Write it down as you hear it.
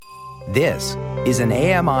This is an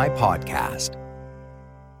AMI podcast.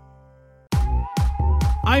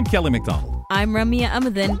 I'm Kelly McDonald. I'm Ramya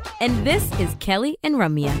Amadin, and this is Kelly and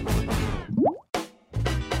Ramya.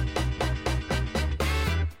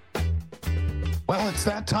 Well, it's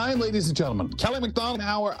that time, ladies and gentlemen. Kelly McDonald,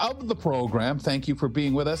 hour of the program. Thank you for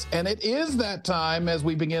being with us. And it is that time as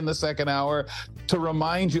we begin the second hour to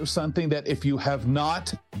remind you of something that if you have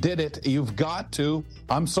not did it, you've got to.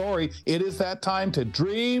 I'm sorry. It is that time to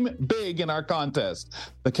dream big in our contest.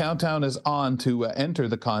 The countdown is on to enter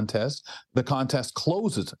the contest. The contest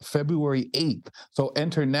closes February 8th. So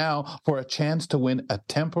enter now for a chance to win a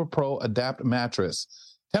Tempur-Pro Adapt mattress.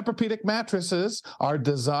 Tempur-Pedic mattresses are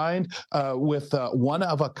designed with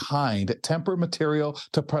one-of-a-kind Tempur material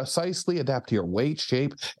to precisely adapt to your weight,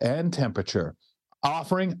 shape, and temperature,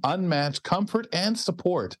 offering unmatched comfort and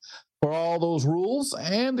support. For all those rules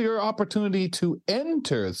and your opportunity to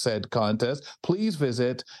enter said contest, please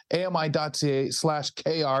visit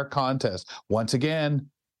ami.ca/KR contest. Once again,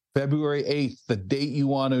 February 8th, the date you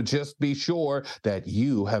want to just be sure that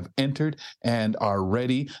you have entered and are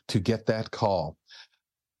ready to get that call.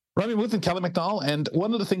 Ramya Amuthan and Kelly McDonald, and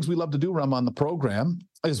one of the things we love to do, Ram, on the program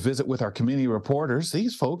is visit with our community reporters.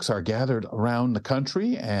 These folks are gathered around the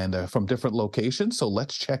country and from different locations, so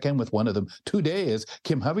let's check in with one of them today as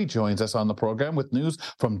Kim Hovey joins us on the program with news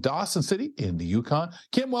from Dawson City in the Yukon.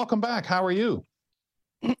 Kim, welcome back. How are you?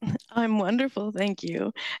 I'm wonderful, thank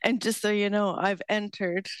you. And just so you know, I've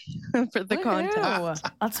entered for the contest.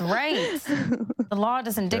 That's right. The law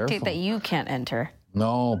doesn't dictate that you can't enter.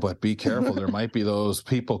 No, but be careful. There might be those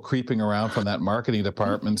people creeping around from that marketing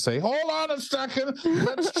department say, hold on a second,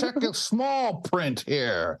 let's check a small print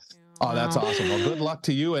here. Oh, that's awesome. Well, good luck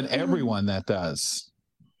to you and everyone that does.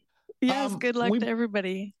 Yes, good luck to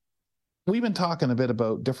everybody. We've been talking a bit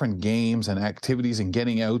about different games and activities and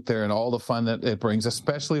getting out there and all the fun that it brings,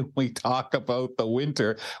 especially when we talk about the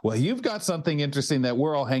winter. Well, you've got something interesting that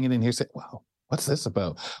we're all hanging in here saying, wow, what's this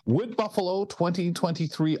about? Wood Buffalo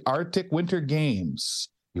 2023 Arctic Winter Games.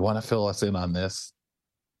 You want to fill us in on this?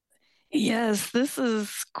 Yes, this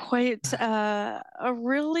is quite a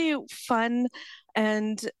really fun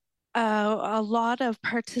and a lot of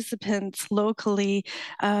participants locally,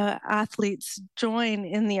 athletes join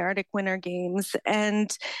in the Arctic Winter Games,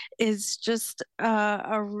 and is just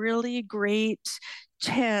a really great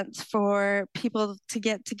chance for people to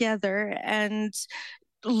get together and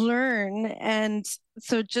learn. And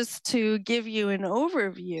so just to give you an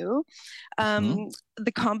overview,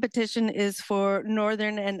 the competition is for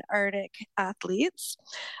Northern and Arctic athletes.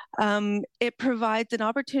 It provides an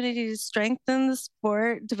opportunity to strengthen the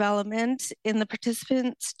sport development in the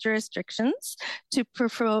participants' jurisdictions to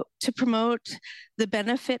promote the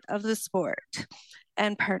benefit of the sport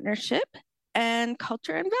and partnership and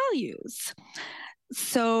culture and values.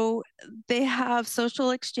 So they have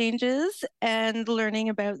social exchanges and learning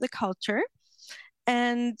about the culture,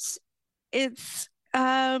 and it's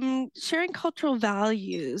sharing cultural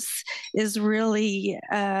values is really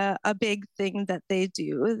a big thing that they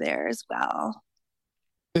do there as well.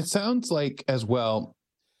 It sounds like as well,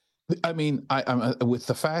 I mean, I'm with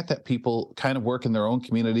the fact that people kind of work in their own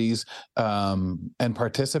communities and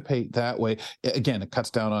participate that way. Again, it cuts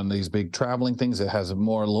down on these big traveling things. It has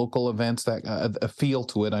more local events that a feel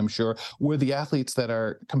to it, I'm sure, where the athletes that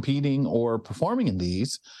are competing or performing in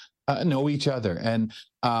these know each other. And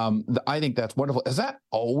I think that's wonderful. Has that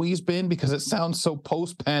always been? Because it sounds so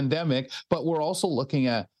post-pandemic, but we're also looking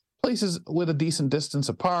at places with a decent distance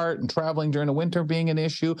apart and traveling during the winter being an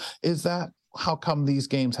issue. Is that how come these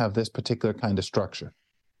games have this particular kind of structure?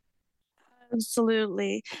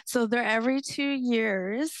 Absolutely. So they're every 2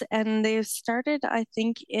 years, and they've started, I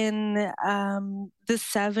think, in the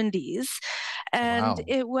 70s. And Wow.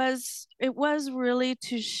 it was really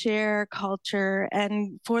to share culture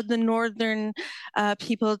and for the Northern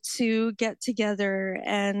people to get together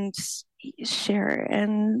and share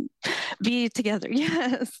and be together.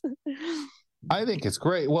 Yes. I think it's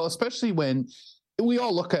great. Well, especially when we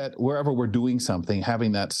all look at wherever we're doing something,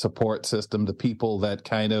 having that support system, the people that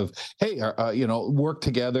kind of, hey, work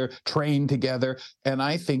together, train together. And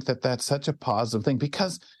I think that that's such a positive thing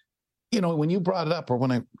because, when you brought it up or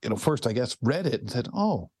when I, first, I guess, read it and said,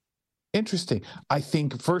 oh, interesting. I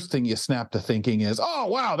think first thing you snap to thinking is, oh,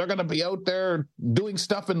 wow, they're going to be out there doing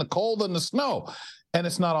stuff in the cold and the snow. And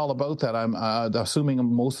it's not all about that. I'm assuming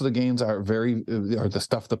most of the games are the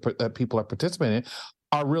stuff that people are participating in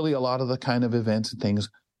are really a lot of the kind of events and things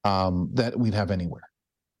that we'd have anywhere.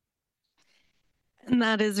 And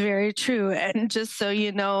that is very true. And just so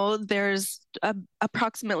you know, there's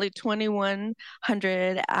approximately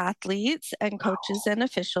 2,100 athletes and coaches and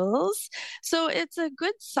officials. So it's a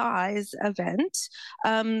good size event.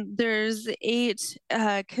 There's 8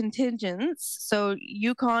 contingents. So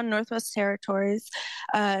Yukon, Northwest Territories,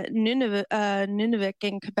 Nunavut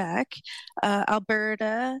in Quebec,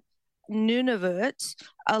 Alberta, Nunavut,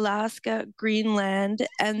 Alaska, Greenland,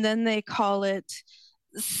 and then they call it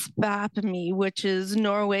Sapmi, which is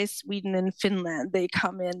Norway, Sweden, and Finland. They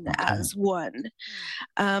come in as one.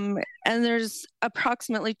 And there's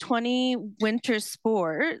approximately 20 winter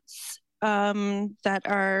sports that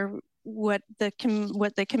are what they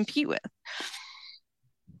compete with.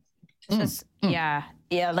 Yeah,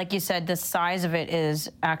 like you said, the size of it is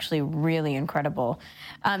actually really incredible.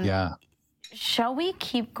 Shall we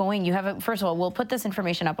keep going? You have first of all, we'll put this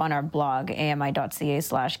information up on our blog,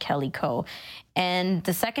 ami.ca/KellyCo. And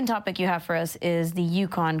the second topic you have for us is the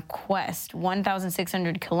Yukon Quest,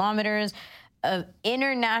 1,600 kilometers of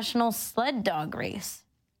international sled dog race.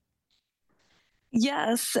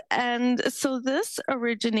 Yes, and so this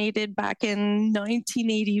originated back in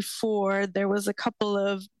 1984. There was a couple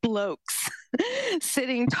of blokes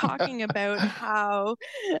sitting talking about how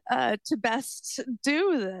to best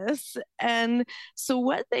do this. And so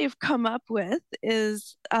what they've come up with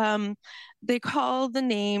is they call the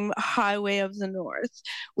name Highway of the North,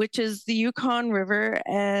 which is the Yukon River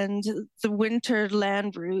and the winter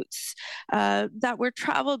land routes that were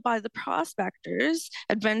traveled by the prospectors,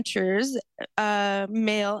 adventurers,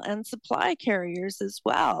 mail and supply carriers as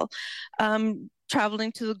well,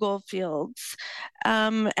 traveling to the gold fields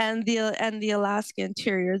and the Alaska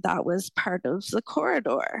interior. That was part of the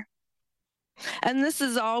corridor. And this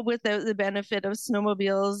is all without the benefit of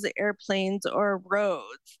snowmobiles, airplanes, or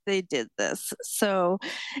roads. They did this. So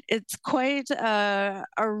it's quite a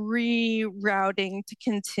rerouting to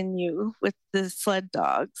continue with the sled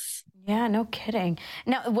dogs. Yeah, no kidding.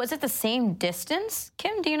 Now, was it the same distance,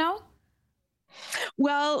 Kim? Do you know?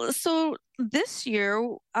 Well, so this year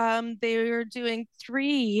they are doing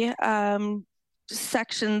 3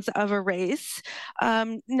 sections of a race.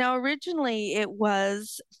 Now, originally it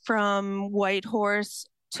was from Whitehorse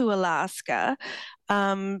to Alaska,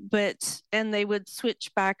 and they would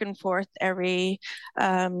switch back and forth every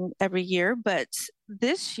year. But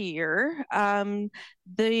this year,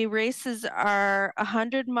 the races are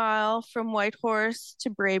 100-mile from Whitehorse to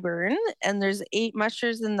Braeburn, and there's 8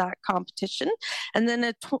 mushers in that competition, and then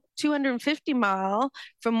a 250-mile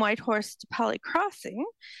from Whitehorse to Pelly Crossing,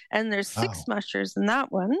 and there's 6 mushers in that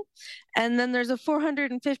one, and then there's a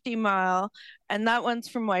 450-mile, and that one's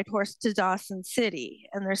from Whitehorse to Dawson City,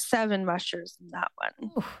 and there's 7 mushers in that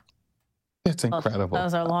one. Oof. It's incredible.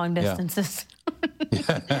 Those are long distances.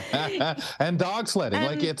 Yeah. And dog sledding,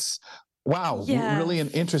 like it's really an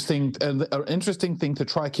interesting thing to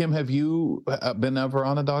try. Kim, have you been ever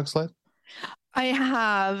on a dog sled? I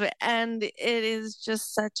have, and it is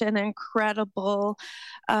just such an incredible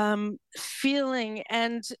feeling.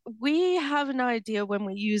 And we have an idea when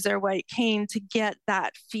we use our white cane to get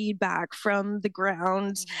that feedback from the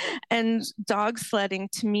ground. Mm-hmm. And dog sledding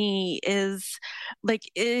to me is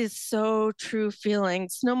so true feeling.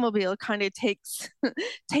 Snowmobile kind of takes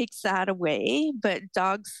that away, but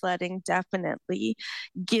dog sledding definitely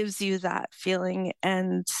gives you that feeling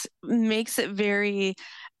and makes it very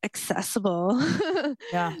accessible.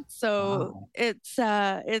 Yeah. So it's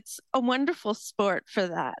a wonderful sport for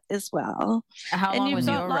that as well. How long was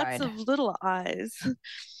your ride? And you've got lots of little eyes.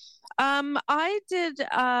 I did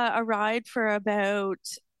a ride for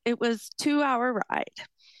it was 2-hour ride.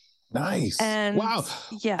 Nice. And wow.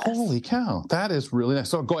 Yes. Holy cow. That is really nice.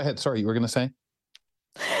 So go ahead. Sorry, you were going to say?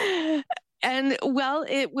 And well,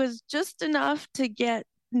 it was just enough to get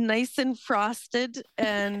nice and frosted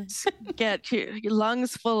and get your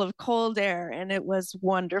lungs full of cold air, and it was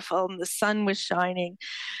wonderful, and the sun was shining,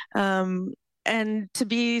 and to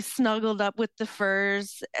be snuggled up with the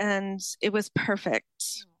furs, and it was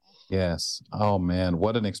perfect. Yes. Oh man,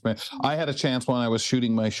 what an experience. I had a chance when I was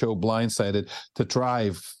shooting my show Blindsided to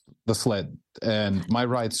drive the sled, and my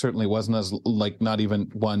ride certainly wasn't not even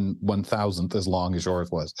 1/1000th as long as yours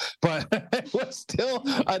was, but it was still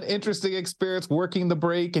an interesting experience working the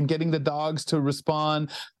brake and getting the dogs to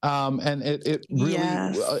respond. And it really,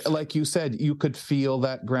 yes. Like you said, you could feel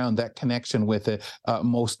that ground, that connection with it,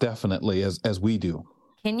 most definitely as we do.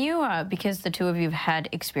 Can you, because the two of you have had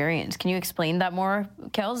experience, can you explain that more,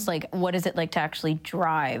 Kels? Like, what is it like to actually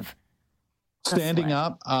drive Standing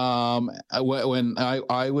up, when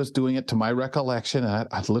I was doing it, to my recollection, I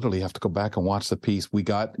literally have to go back and watch the piece. We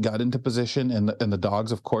got into position, and the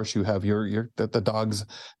dogs, of course, you have the dogs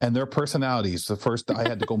and their personalities. The first, I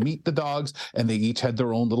had to go meet the dogs, and they each had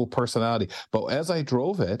their own little personality. But as I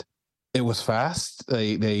drove it, it was fast.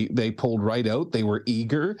 They pulled right out. They were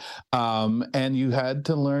eager, and you had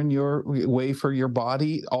to learn your way for your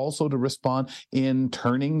body also to respond in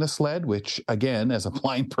turning the sled. Which, again, as a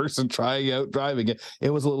blind person trying out driving it, it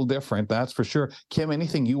was a little different. That's for sure. Kim,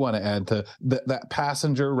 anything you want to add to that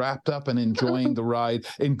passenger wrapped up and enjoying the ride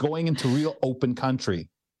and going into real open country?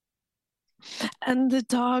 And the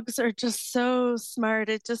dogs are just so smart.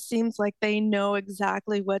 It just seems like they know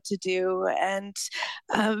exactly what to do, and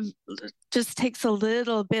just takes a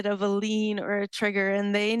little bit of a lean or a trigger,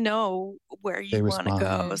 and they know where you want to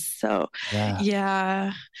go. So,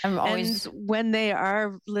 yeah. I'm always, and when they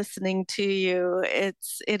are listening to you, it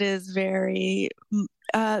is very.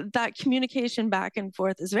 That communication back and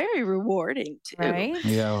forth is very rewarding too. Right?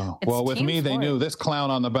 Yeah. Well, with me, they knew this clown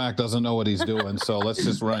on the back doesn't know what he's doing, so let's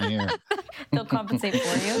just run here. They'll compensate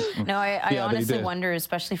for you. No, I honestly wonder,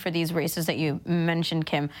 especially for these races that you mentioned,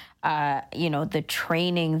 Kim, the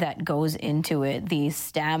training that goes into it, the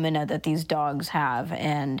stamina that these dogs have,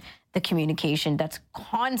 and the communication that's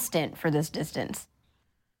constant for this distance.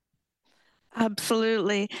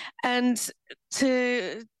 Absolutely. And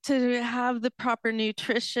to have the proper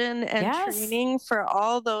nutrition and training for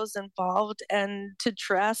all those involved, and to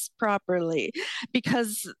dress properly,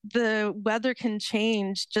 because the weather can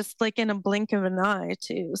change just like in a blink of an eye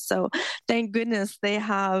too. So thank goodness they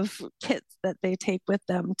have kits that they take with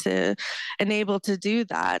them to enable to do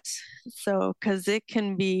that. So, because it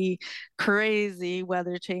can be crazy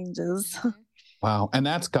weather changes. Wow. And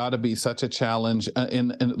that's got to be such a challenge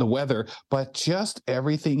in the weather, but just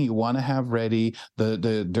everything you want to have ready,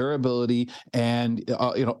 the durability, and,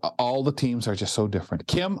 all the teams are just so different.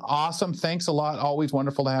 Kim, awesome. Thanks a lot. Always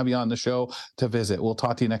wonderful to have you on the show to visit. We'll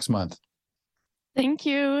talk to you next month. Thank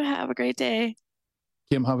you. Have a great day.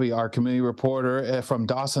 Kim Hovey, our community reporter from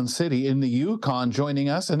Dawson City in the Yukon, joining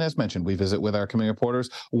us. And as mentioned, we visit with our community reporters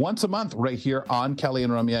once a month right here on Kelly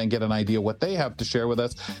and Ramya and get an idea what they have to share with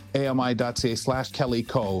us. AMI.ca/Kelly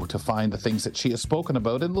Co to find the things that she has spoken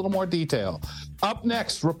about in a little more detail. Up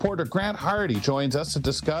next, reporter Grant Hardy joins us to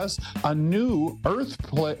discuss a new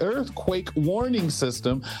earthquake warning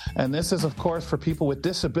system. And this is, of course, for people with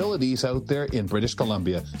disabilities out there in British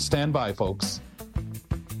Columbia. Stand by, folks.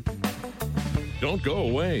 Don't go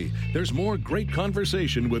away. There's more great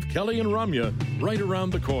conversation with Kelly and Ramya right around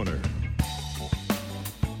the corner.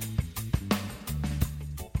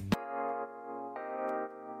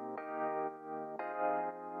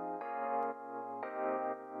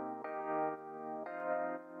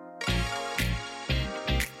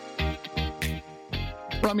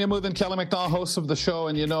 Ramya Muthan, Kelly McDonald, hosts of the show,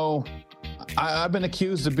 and I've been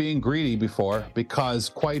accused of being greedy before because,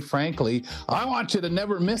 quite frankly, I want you to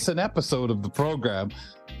never miss an episode of the program.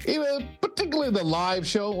 Even particularly the live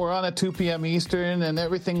show. We're on at 2 p.m. Eastern, and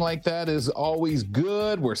everything like that is always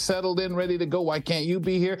good. We're settled in, ready to go. Why can't you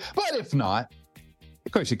be here? But if not,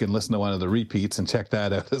 of course, you can listen to one of the repeats and check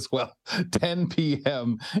that out as well. 10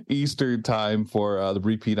 p.m. Eastern time for the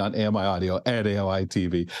repeat on AMI Audio and AMI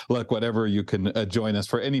TV. Look, whatever you can join us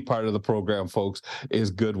for any part of the program, folks, is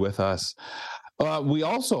good with us. We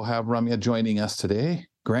also have Ramya joining us today.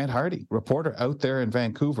 Grant Hardy, reporter out there in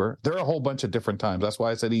Vancouver. There are a whole bunch of different times. That's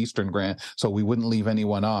why I said Eastern, Grant, so we wouldn't leave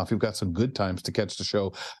anyone off. You've got some good times to catch the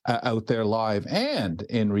show out there live and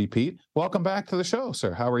in repeat. Welcome back to the show,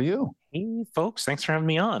 sir. How are you? Hey, folks. Thanks for having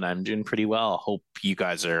me on. I'm doing pretty well. Hope you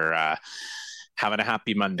guys are having a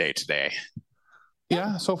happy Monday today.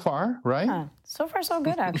 Yeah, so far, right? Yeah, so far, so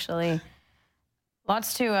good, actually.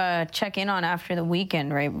 Lots to check in on after the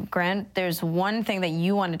weekend, right? Grant, there's one thing that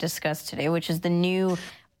you want to discuss today, which is the new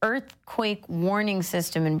earthquake warning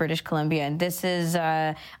system in British Columbia. And this is,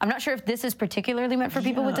 I'm not sure if this is particularly meant for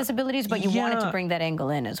people with disabilities, but you wanted to bring that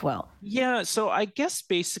angle in as well. Yeah, so I guess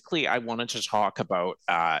basically I wanted to talk about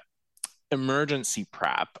emergency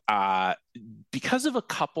prep because of a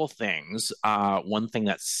couple things. One thing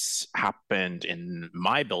that's happened in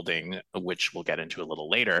my building, which we'll get into a little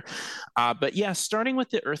later. But yeah, starting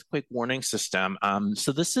with the earthquake warning system.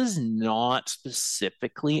 So this is not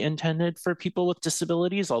specifically intended for people with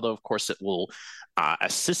disabilities, although of course it will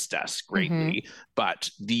assist us greatly. But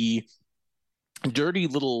the dirty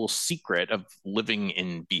little secret of living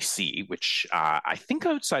in BC, which I think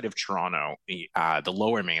outside of Toronto, the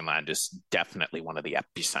Lower Mainland is definitely one of the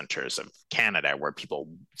epicenters of Canada where people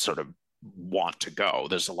sort of want to go.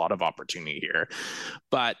 There's a lot of opportunity here.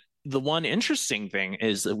 But the one interesting thing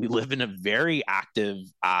is that we live in a very active,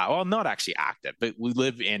 well, not actually active, but we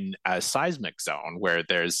live in a seismic zone where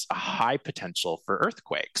there's a high potential for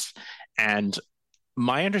earthquakes. And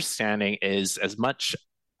my understanding is as much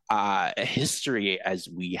history as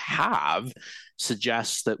we have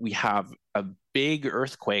suggests that we have a big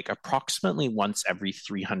earthquake approximately once every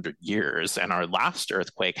 300 years. And our last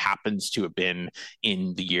earthquake happens to have been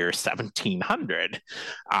in the year 1700.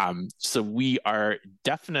 So we are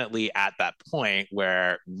definitely at that point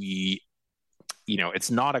where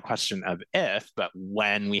it's not a question of if, but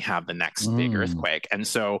when we have the next big earthquake. And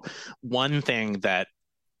so one thing that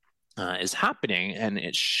is happening, and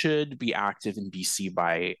it should be active in BC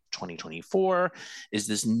by 2024, is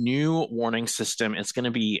this new warning system. It's going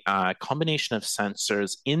to be a combination of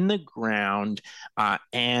sensors in the ground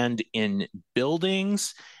and in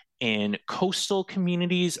buildings, in coastal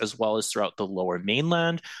communities, as well as throughout the lower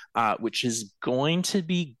mainland, which is going to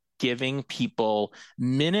be giving people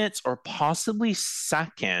minutes or possibly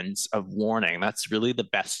seconds of warning. That's really the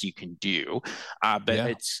best you can do.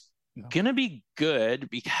 It's going to be good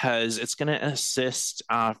because it's going to assist,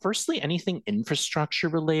 firstly, anything infrastructure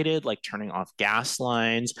related, like turning off gas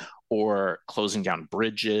lines or closing down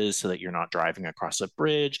bridges so that you're not driving across a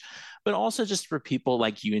bridge, but also just for people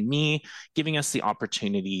like you and me, giving us the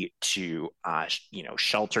opportunity to,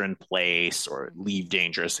 shelter in place or leave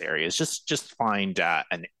dangerous areas, just find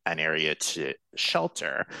an area to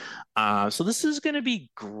shelter. So this is going to be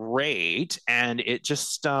great. And it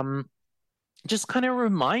just kind of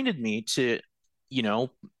reminded me to,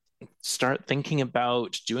 start thinking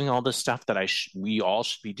about doing all the stuff that we all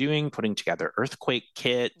should be doing, putting together earthquake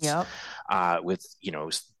kits with,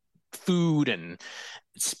 food and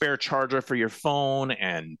spare charger for your phone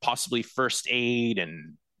and possibly first aid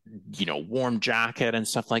and, warm jacket and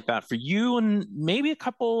stuff like that for you, and maybe a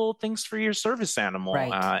couple things for your service animal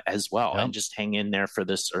as well. And just hang in there for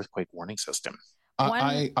this earthquake warning system.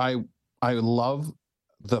 I love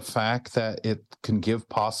the fact that it can give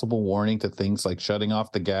possible warning to things like shutting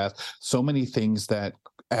off the gas, so many things that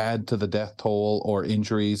add to the death toll or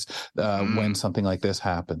injuries when something like this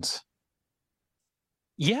happens.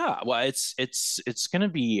 Yeah, well, it's going to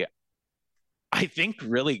be, I think,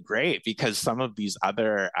 really great because some of these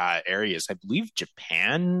other areas, I believe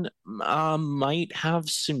Japan might have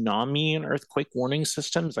tsunami and earthquake warning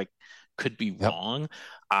systems. Like, could be wrong.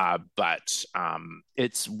 But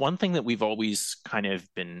it's one thing that we've always kind of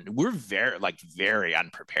we're very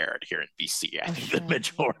unprepared here in BC. I think the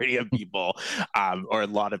majority of people, or a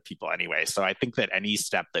lot of people anyway. So I think that any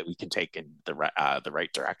step that we can take in the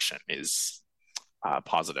right direction is a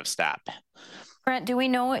positive step. Grant, do we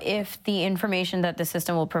know if the information that the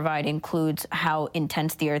system will provide includes how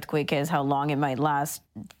intense the earthquake is, how long it might last,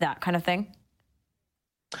 that kind of thing?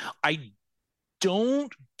 I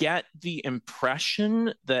don't get the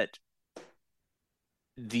impression that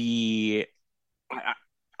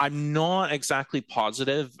I'm not exactly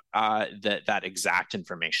positive that exact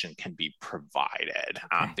information can be provided.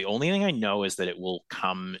 The only thing I know is that it will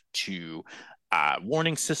come to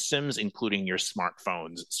warning systems, including your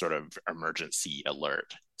smartphone's sort of emergency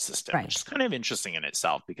alert system, which is kind of interesting in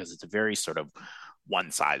itself because it's a very sort of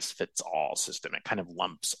one-size-fits-all system. It kind of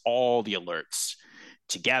lumps all the alerts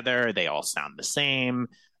together. They all sound the same,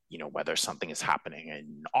 whether something is happening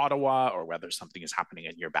in Ottawa or whether something is happening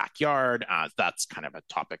in your backyard. That's kind of a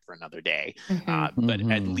topic for another day.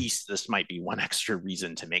 But at least this might be one extra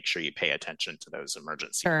reason to make sure you pay attention to those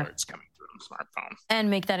emergency alerts coming through on the smartphone. And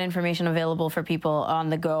make that information available for people on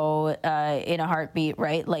the go in a heartbeat,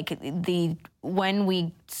 right? Like when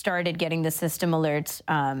we started getting the system alerts,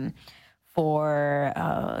 for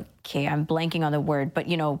I'm blanking on the word, but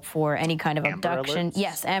for any kind of abduction.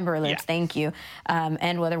 Yes, Amber Alerts. Thank you,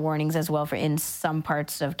 and weather warnings as well for in some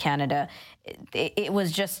parts of Canada. It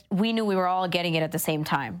was just, we knew we were all getting it at the same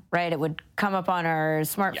time, right? It would come up on our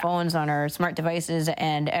smartphones, on our smart devices,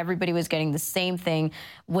 and everybody was getting the same thing,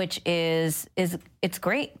 which is it's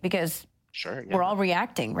great because we're all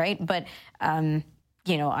reacting, right? But I'm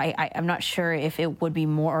not sure if it would be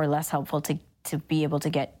more or less helpful to be able to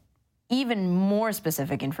get even more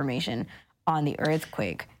specific information on the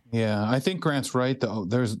earthquake. Yeah, I think Grant's right, though.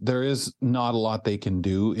 There is not a lot they can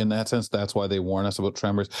do in that sense. That's why they warn us about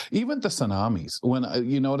tremors. Even the tsunamis, when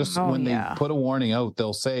you notice they put a warning out,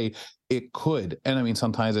 they'll say it could. And I mean,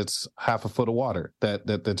 sometimes it's half a foot of water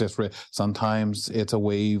that just, sometimes it's a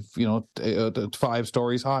wave, 5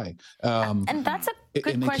 stories high. And that's a good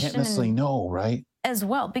question. And they can't necessarily know, right? as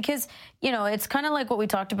well, because, it's kind of like what we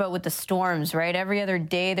talked about with the storms, right? Every other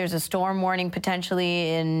day there's a storm warning potentially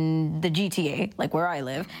in the GTA, like where I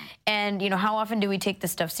live. And, how often do we take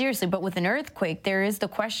this stuff seriously? But with an earthquake, there is the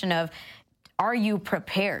question of, are you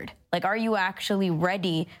prepared? Like, are you actually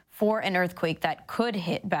ready for an earthquake that could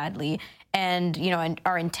hit badly? And, and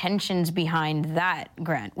our intentions behind that,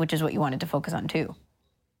 Grant, which is what you wanted to focus on too.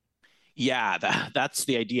 Yeah, that's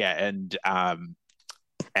the idea.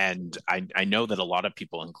 And I know that a lot of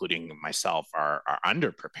people, including myself, are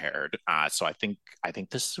underprepared. So I think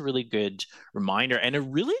this is a really good reminder, and a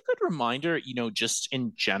really good reminder, just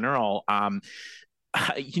in general.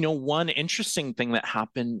 One interesting thing that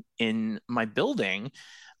happened in my building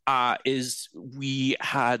is we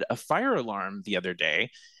had a fire alarm the other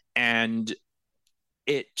day, and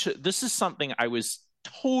this is something I was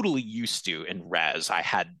totally used to in res. I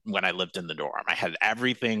had, when I lived in the dorm, I had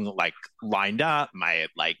everything like lined up, my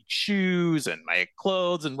like shoes and my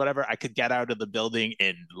clothes and whatever. I could get out of the building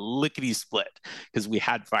in lickety split because we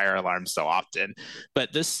had fire alarms so often.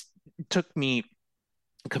 But this took me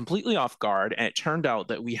completely off guard, and it turned out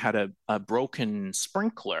that we had a broken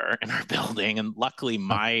sprinkler in our building, and luckily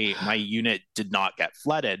my unit did not get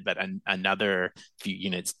flooded, but another few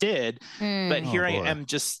units did. But here I am,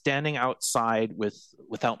 just standing outside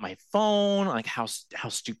without my phone. Like, how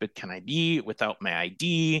stupid can I be without my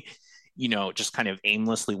ID? Just kind of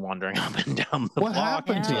aimlessly wandering up and down the block. What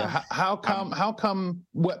happened to you? How come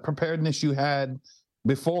what preparedness you had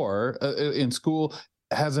before in school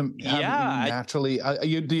hasn't naturally?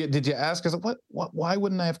 Did you ask us why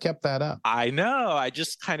wouldn't I have kept that up? I know. I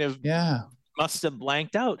just kind of must have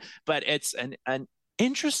blanked out. But it's an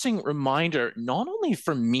interesting reminder, not only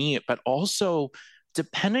for me, but also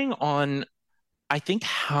depending on, I think,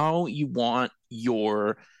 how you want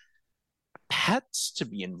your pets to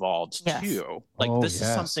be involved too. Like, this is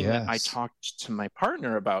something that I talked to my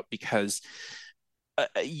partner about, because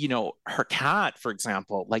her cat, for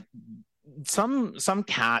example, like, some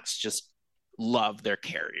cats just love their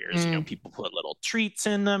carriers. People put little treats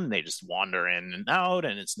in them, they just wander in and out,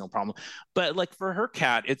 and it's no problem. But like, for her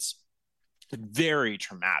cat, it's very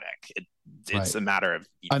traumatic. It's a matter of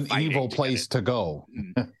an evil place to go.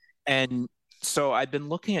 And so I've been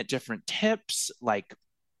looking at different tips, like,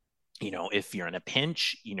 if you're in a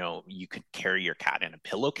pinch, you could carry your cat in a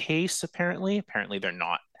pillowcase. Apparently they're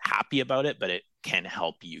not happy about it, but it can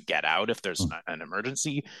help you get out if there's an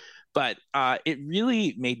emergency. But it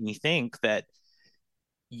really made me think that,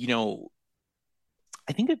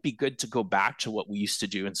 I think it'd be good to go back to what we used to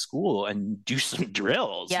do in school and do some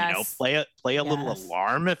drills. Play a little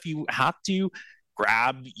alarm if you have to.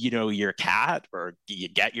 Grab, your cat, or you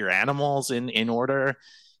get your animals in order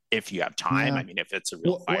if you have time. I mean, if it's a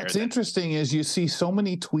real fire. What's interesting is you see so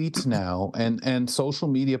many tweets now and social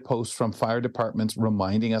media posts from fire departments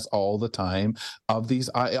reminding us all the time of these.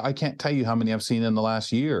 I can't tell you how many I've seen in the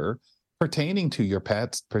last year pertaining to your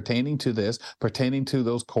pets, pertaining to this, pertaining to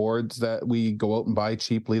those cords that we go out and buy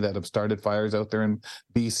cheaply that have started fires out there in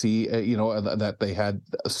BC, that they had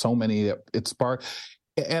so many, it sparked.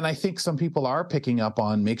 And I think some people are picking up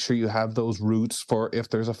on, make sure you have those routes for if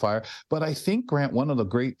there's a fire. But I think, Grant, one of the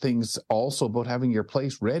great things also about having your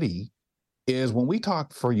place ready is when we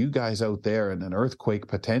talk for you guys out there and an earthquake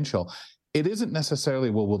potential, it isn't necessarily,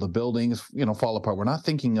 will the buildings, fall apart. We're not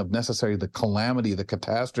thinking of necessarily the calamity, the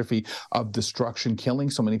catastrophe of destruction, killing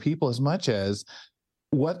so many people, as much as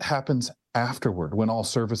what happens afterward when all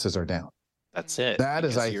services are down. That's it. That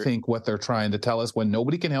is, I think, what they're trying to tell us. When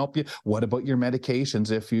nobody can help you, what about your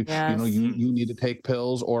medications if you need to take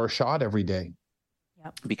pills or a shot every day?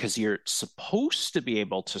 Yep. Because you're supposed to be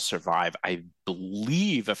able to survive, I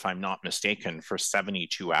believe, if I'm not mistaken, for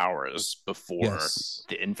 72 hours before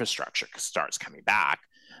the infrastructure starts coming back.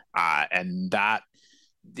 And that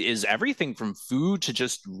is everything from food to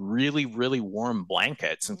just really, really warm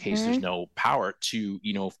blankets in case there's no power, to,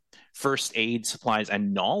 first aid supplies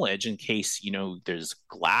and knowledge in case, there's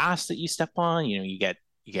glass that you step on, you get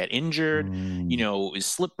injured,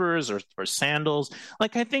 slippers or sandals.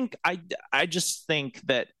 Like, I just think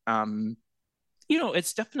that,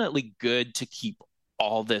 it's definitely good to keep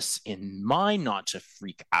all this in mind, not to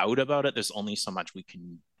freak out about it. There's only so much we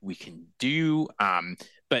can do,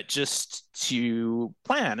 but just to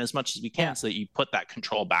plan as much as we can so that you put that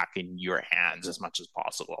control back in your hands as much as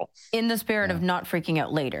possible. In the spirit of not freaking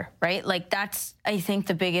out later, right? Like, that's, I think,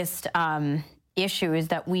 the biggest issue is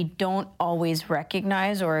that we don't always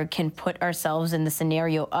recognize or can put ourselves in the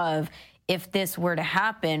scenario of, if this were to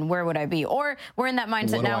happen, where would I be? Or we're in that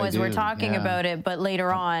mindset now as we're talking about it, but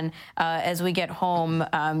later on, as we get home,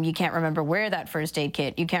 you can't remember where that first aid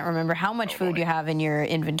kit, you can't remember how much food you have in your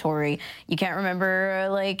inventory, you can't remember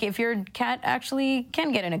like if your cat actually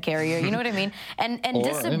can get in a carrier, you know what I mean? And or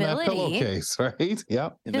disability, in that pillowcase, right?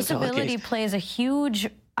 Yep. Disability plays a huge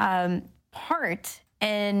part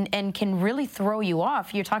and can really throw you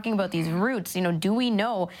off. You're talking about these routes. You know, do we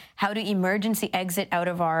know how to emergency exit out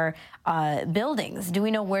of our buildings? Do we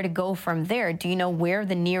know where to go from there? Do you know where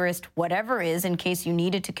the nearest whatever is in case you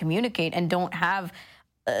needed to communicate and don't have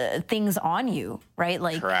things on you, right?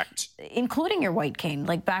 Like, correct, including your white cane,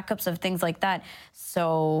 like backups of things like that.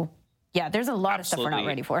 So, yeah, there's a lot of stuff we're not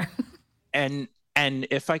ready for. And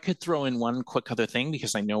if I could throw in one quick other thing,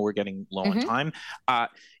 because I know we're getting low on time,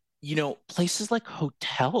 you know, places like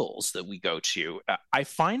hotels that we go to, I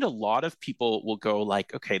find a lot of people will go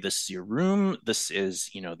like, okay, this is your room, this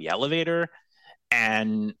is, you know, the elevator,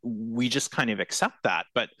 and we just kind of accept that.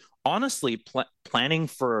 But honestly, planning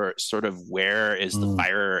for sort of where is the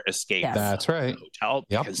fire escape, that's right, hotel,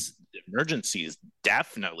 because emergencies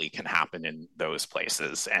definitely can happen in those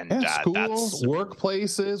places. And schools,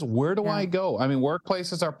 workplaces, where do I go? I mean,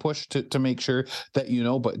 workplaces are pushed to make sure that, you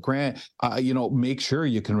know, but Grant, you know, make sure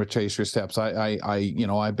you can retrace your steps. You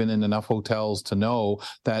know, I've been in enough hotels to know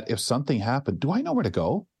that if something happened, do I know where to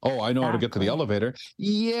go? Oh, I know how to get to the elevator.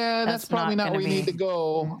 Yeah, that's probably not where you need to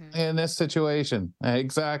go in this situation.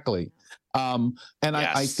 Exactly.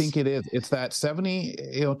 I think it's that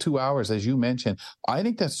 72 hours, as you mentioned. I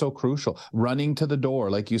think that's so crucial. Running to the door,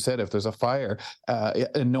 like you said, if there's a fire,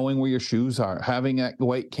 and knowing where your shoes are, having a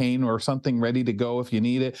white cane or something ready to go if you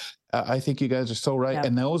need it. I think you guys are so right.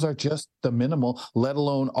 And those are just the minimal, let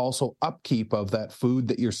alone also upkeep of that food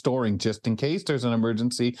that you're storing just in case there's an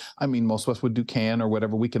emergency. I mean, most of us would do can or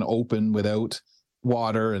whatever we can open without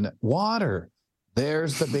water. And water,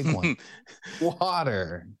 there's the big one.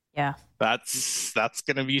 Water. Yeah. That's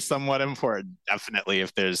going to be somewhat important. Definitely,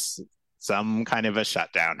 if there's some kind of a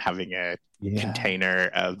shutdown, having a container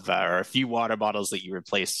of or a few water bottles that you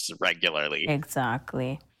replace regularly.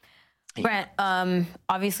 Exactly. Grant,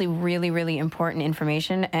 obviously really, really important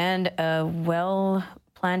information and a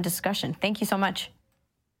well-planned discussion. Thank you so much.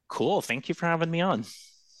 Cool. Thank you for having me on.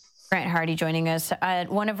 Grant Hardy joining us at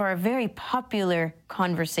one of our very popular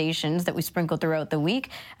conversations that we sprinkle throughout the week.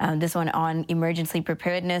 This one on emergency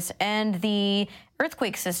preparedness and the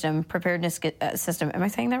earthquake system, preparedness system. Am I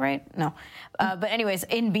saying that right? No. But anyways,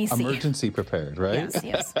 in BC. Emergency prepared, right?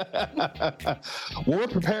 Yes. Well, we're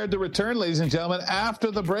prepared to return, ladies and gentlemen, after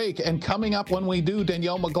the break. And coming up when we do,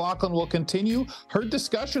 Danielle McLaughlin will continue her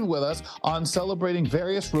discussion with us on celebrating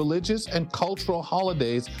various religious and cultural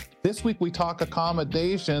holidays. This week, we talk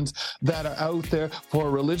accommodations that are out there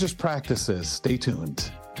for religious practices. Stay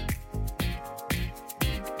tuned.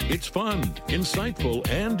 It's fun, insightful,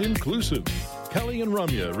 and inclusive. Kelly and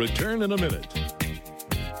Ramya return in a minute.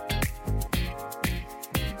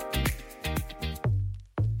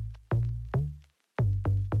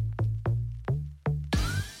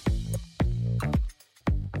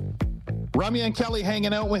 Ramya and Kelly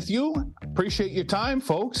hanging out with you. Appreciate your time,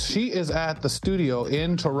 folks. She is at the studio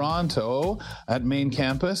in Toronto at Main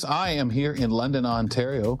Campus. I am here in London,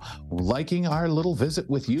 Ontario, liking our little visit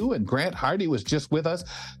with you. And Grant Hardy was just with us.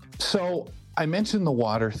 So I mentioned the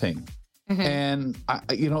water thing. And,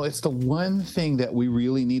 it's the one thing that we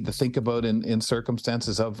really need to think about in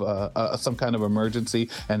circumstances of some kind of emergency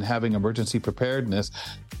and having emergency preparedness.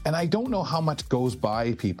 And I don't know how much goes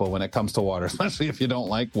by people when it comes to water, especially if you don't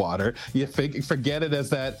like water. You forget it as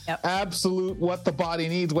that absolute what the body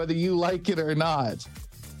needs, whether you like it or not.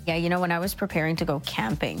 Yeah, when I was preparing to go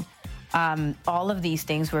camping, all of these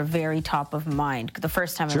things were very top of mind the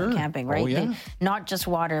first time I went camping, right? Oh, yeah. Not just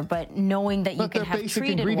water, but knowing that you can have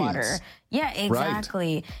treated water. Yeah,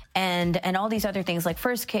 exactly. Right. And all these other things like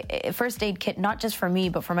first aid kit, not just for me,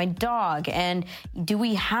 but for my dog. And do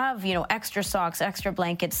we have, extra socks, extra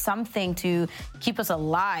blankets, something to keep us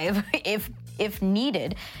alive if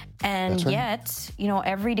needed? And yet,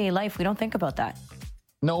 everyday life, we don't think about that.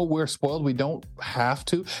 No, we're spoiled. We don't have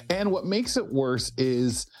to. And what makes it worse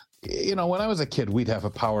is, when I was a kid, we'd have a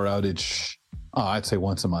power outage, I'd say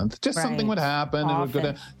once a month. Just something would happen.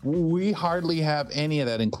 And we hardly have any of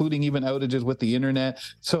that, including even outages with the internet.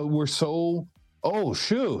 So we're so, oh,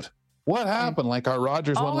 shoot, what happened? Like our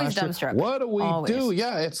Rogers one last year. What do we do?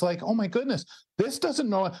 Yeah, it's like, oh, my goodness, this doesn't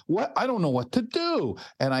know what, I don't know what to do.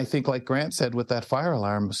 And I think, like Grant said with that fire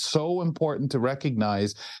alarm, so important to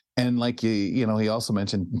recognize. And like, he also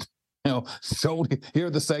mentioned, so hear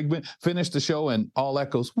the segment, finish the show, and all that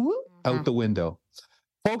goes whoop, out the window.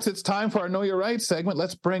 Folks, it's time for our Know Your Rights segment.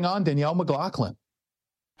 Let's bring on Danielle McLaughlin.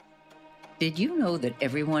 Did you know that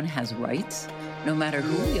everyone has rights? No matter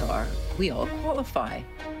who we are, we all qualify.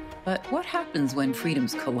 But what happens when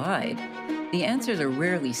freedoms collide? The answers are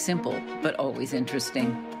rarely simple, but always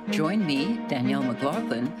interesting. Join me, Danielle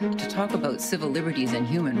McLaughlin, to talk about civil liberties and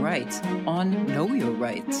human rights on Know Your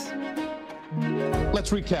Rights.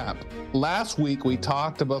 Let's recap. Last week, we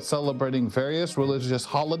talked about celebrating various religious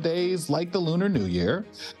holidays like the Lunar New Year.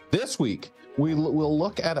 This week, we'll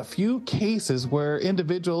look at a few cases where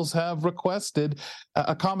individuals have requested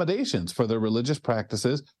accommodations for their religious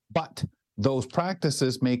practices, but those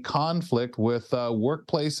practices may conflict with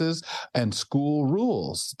workplaces and school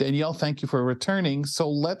rules. Danielle, thank you for returning. So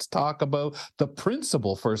let's talk about the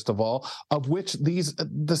principle, first of all, of which these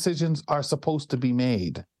decisions are supposed to be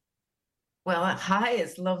made. Well, hi,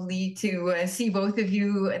 it's lovely to see both of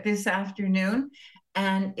you this afternoon.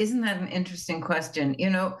 And isn't that an interesting question? You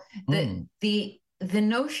know, the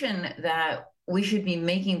notion that we should be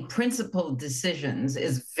making principled decisions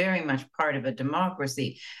is very much part of a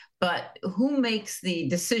democracy. But who makes the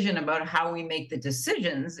decision about how we make the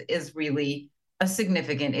decisions is really a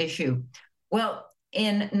significant issue. Well,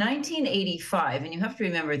 in 1985, and you have to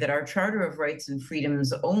remember that our Charter of Rights and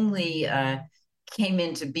Freedoms only came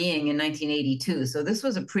into being in 1982. So this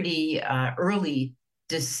was a pretty early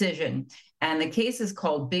decision. And the case is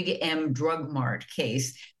called Big M Drug Mart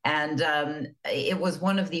case. And it was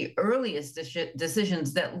one of the earliest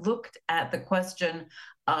decisions that looked at the question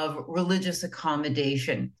of religious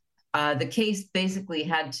accommodation. The case basically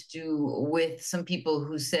had to do with some people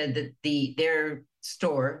who said that their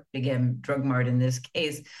store, Big M Drug Mart in this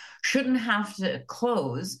case, shouldn't have to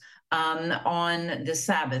close on the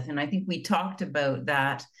Sabbath. And I think we talked about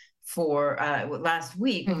that for last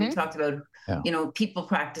week when we talked about, you know, people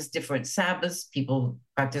practice different Sabbaths, people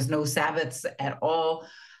practice no Sabbaths at all.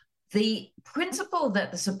 The principle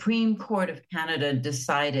that the Supreme Court of Canada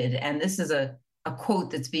decided, and this is a quote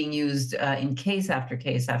that's being used in case after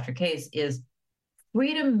case after case, is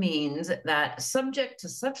freedom means that subject to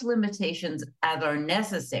such limitations as are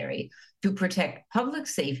necessary to protect public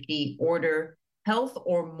safety, order, health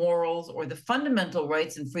or morals, or the fundamental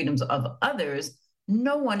rights and freedoms of others,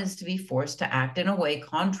 no one is to be forced to act in a way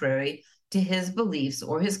contrary to his beliefs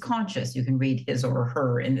or his conscience. You can read his or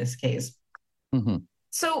her in this case. Mm-hmm.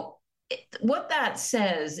 So what that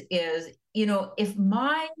says is, you know, if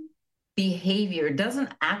my behavior doesn't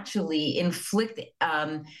actually inflict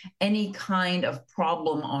any kind of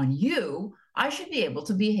problem on you, I should be able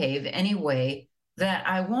to behave any way that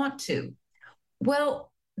I want to. Well,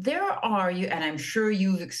 there are, and I'm sure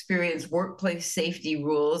you've experienced workplace safety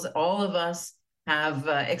rules. All of us have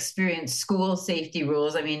experienced school safety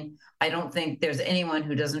rules. I mean, I don't think there's anyone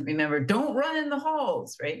who doesn't remember, don't run in the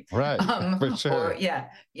halls, right? Right, for sure. Or,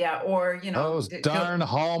 or, you know. Those darn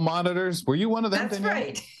hall monitors. Were you one of them? That's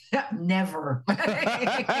right. Never. No,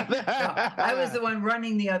 I was the one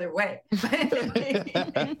running the other way.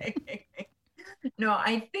 No,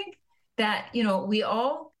 I think that, you know, we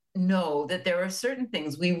all know that there are certain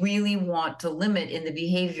things we really want to limit in the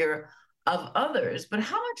behavior of others, but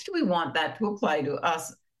how much do we want that to apply to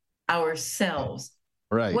us ourselves?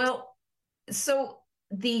 Right. Well, so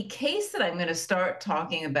the case that I'm going to start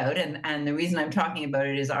talking about, and the reason I'm talking about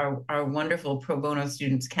it is our wonderful Pro Bono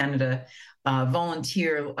Students Canada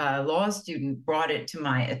volunteer law student brought it to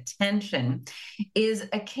my attention, is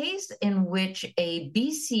a case in which a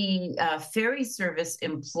BC ferry service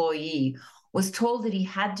employee was told that he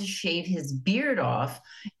had to shave his beard off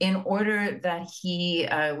in order that he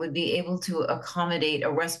would be able to accommodate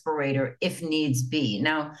a respirator if needs be.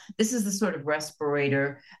 Now, this is the sort of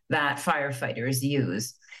respirator that firefighters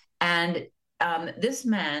use. And this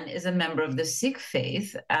man is a member of the Sikh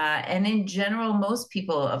faith. And in general, most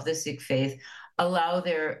people of the Sikh faith allow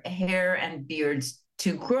their hair and beards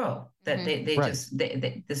to grow, that they right.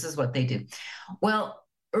 This is what they do. Well,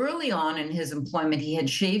 early on in his employment, he had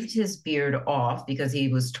shaved his beard off because he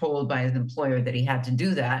was told by his employer that he had to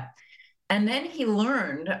do that. And then he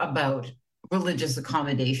learned about religious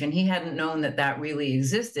accommodation. He hadn't known that that really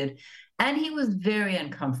existed. And he was very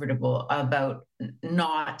uncomfortable about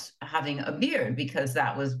not having a beard because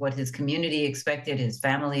that was what his community expected, his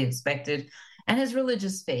family expected, and his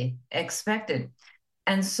religious faith expected.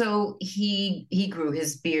 And so he grew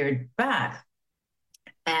his beard back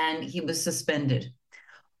and he was suspended.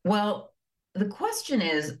 Well, the question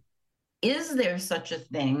is there such a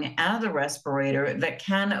thing as a respirator that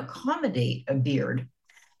can accommodate a beard?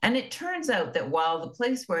 And it turns out that while the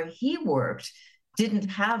place where he worked didn't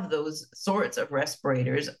have those sorts of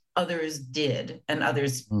respirators, others did, and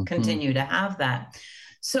others continue to have that.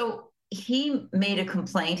 So he made a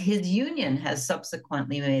complaint. His union has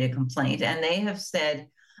subsequently made a complaint, and they have said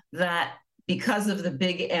that because of the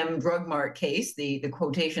Big M Drug Mart case, the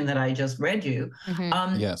quotation that I just read you,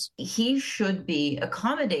 he should be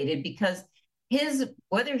accommodated because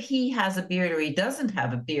whether he has a beard or he doesn't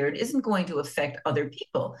have a beard isn't going to affect other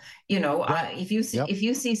people. If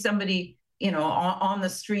you see somebody, on the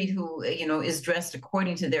street who, is dressed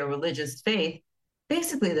according to their religious faith,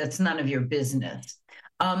 basically that's none of your business.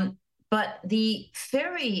 But the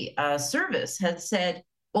ferry service has said,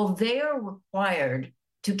 well, they are required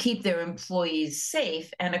to keep their employees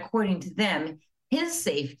safe. And according to them, his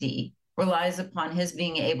safety relies upon his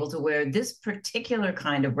being able to wear this particular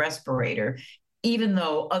kind of respirator, even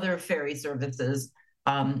though other ferry services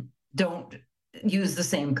don't use the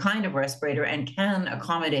same kind of respirator and can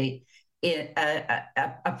accommodate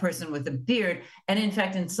a person with a beard. And in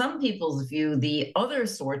fact, in some people's view, the other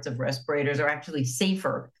sorts of respirators are actually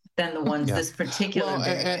safer than the ones this particular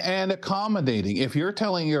and accommodating. If you're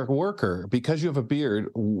telling your worker, because you have a beard,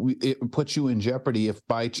 it puts you in jeopardy if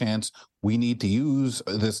by chance we need to use,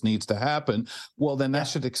 this needs to happen, well, then that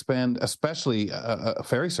should expand, especially a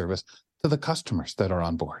ferry service, to the customers that are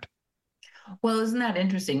on board. Well, isn't that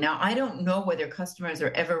interesting? Now, I don't know whether customers are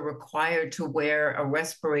ever required to wear a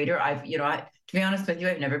respirator. To be honest with you,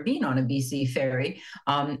 I've never been on a BC ferry.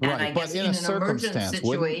 And I guess in an emergent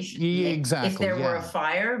situation, if there were a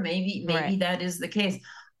fire, maybe that is the case.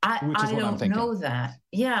 I don't know that.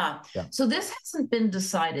 Yeah. So this hasn't been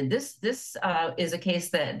decided. This is a case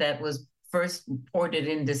that was first reported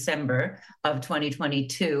in December of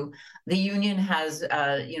 2022. The union has,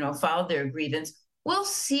 filed their grievance. We'll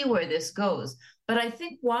see where this goes. But I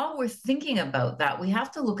think while we're thinking about that, we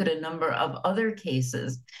have to look at a number of other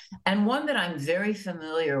cases. And one that I'm very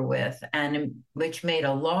familiar with and which made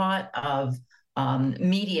a lot of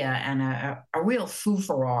media and a real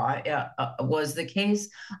foo-for-ah was the case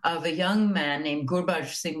of a young man named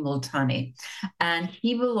Gurbaj Singh Multani. And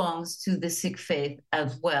he belongs to the Sikh faith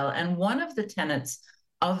as well. And one of the tenets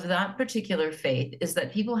of that particular faith is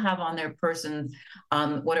that people have on their person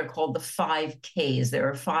what are called the 5 Ks. There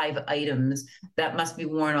are 5 items that must be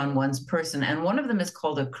worn on one's person. And one of them is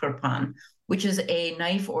called a kirpan, which is a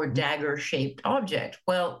knife or dagger-shaped object.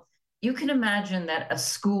 Well, you can imagine that a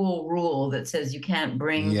school rule that says you can't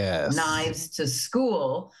bring knives to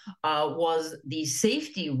school was the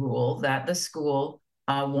safety rule that the school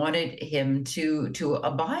wanted him to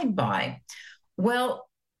abide by. Well,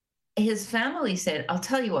 his family said, I'll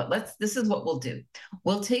tell you what, this is what we'll do.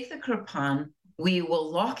 We'll take the kirpan, we will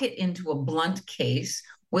lock it into a blunt case,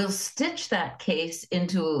 we'll stitch that case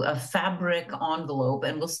into a fabric envelope,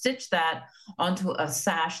 and we'll stitch that onto a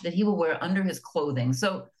sash that he will wear under his clothing.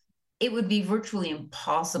 So it would be virtually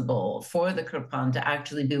impossible for the kirpan to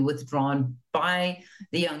actually be withdrawn by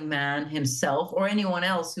the young man himself or anyone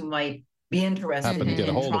else who might be interested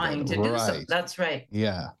in trying to do so. That's right.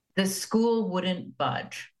 Yeah. The school wouldn't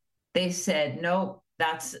budge. They said, no,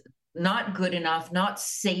 that's not good enough, not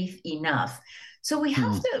safe enough. So we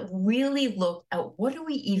have to really look at what do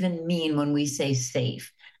we even mean when we say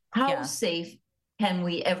safe? How safe can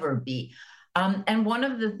we ever be? And one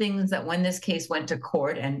of the things that when this case went to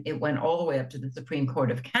court, and it went all the way up to the Supreme Court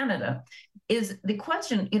of Canada, is the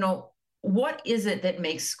question, what is it that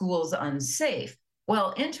makes schools unsafe?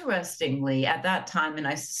 Well, interestingly, at that time, and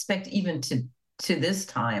I suspect even to this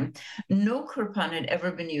time, no kirpan had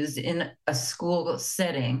ever been used in a school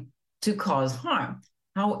setting to cause harm.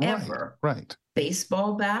 However,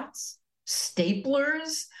 baseball bats,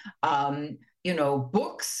 staplers,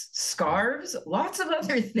 books, scarves, lots of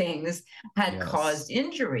other things had caused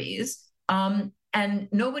injuries. And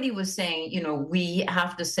nobody was saying, we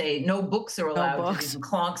have to say no books are allowed to even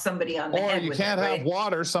clonk somebody on the head. Or you can't have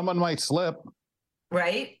water, someone might slip.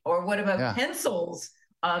 Right? Or what about pencils?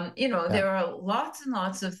 There are lots and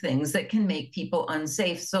lots of things that can make people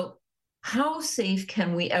unsafe. So how safe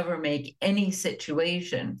can we ever make any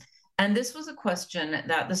situation? And this was a question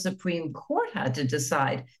that the Supreme Court had to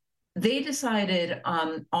decide. They decided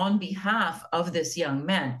on behalf of this young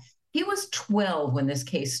man. He was 12 when this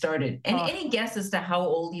case started. And any guess as to how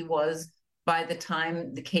old he was by the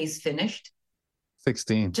time the case finished?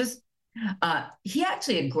 16. He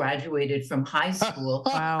actually had graduated from high school.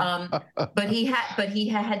 But he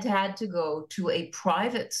had to go to a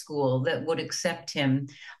private school that would accept him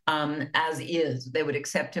as is. They would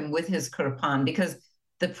accept him with his kirpan because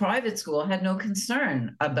the private school had no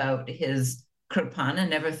concern about his kirpan and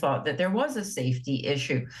never thought that there was a safety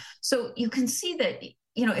issue. So you can see that,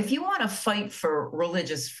 if you want to fight for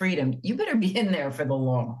religious freedom, you better be in there for the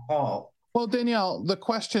long haul. Well, Danielle, the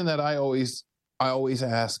question that I always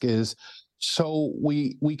ask is, So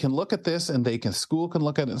we can look at this, and school can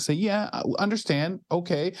look at it and say, yeah, I understand.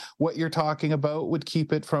 Okay, what you're talking about would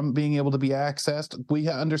keep it from being able to be accessed. We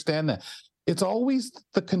understand that. It's always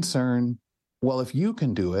the concern, well, if you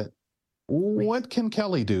can do it, what can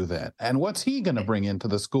Kelly do then? And what's he going to bring into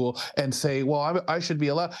the school and say, well, I should be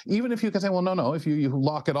allowed, even if you can say, well, no, if you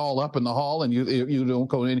lock it all up in the hall and you don't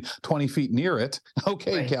go in 20 feet near it.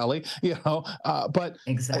 Okay, right. Kelly, but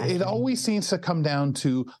exactly. It always seems to come down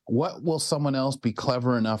to what will someone else be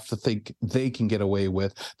clever enough to think they can get away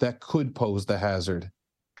with that could pose the hazard.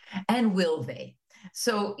 And will they?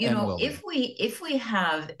 So, if we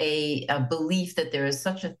have a belief that there is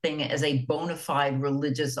such a thing as a bona fide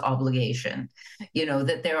religious obligation,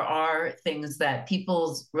 that there are things that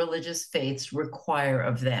people's religious faiths require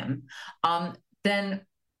of them, then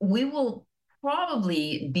we will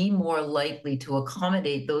probably be more likely to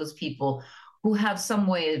accommodate those people who have some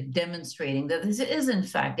way of demonstrating that this is, in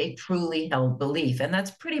fact, a truly held belief. And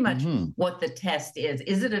that's pretty much what the test is.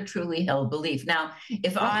 Is it a truly held belief? Now,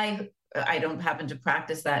 if I don't happen to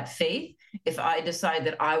practice that faith, if I decide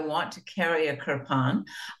that I want to carry a kirpan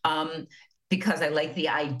because I like the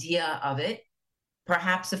idea of it,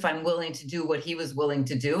 perhaps if I'm willing to do what he was willing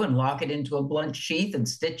to do and lock it into a blunt sheath and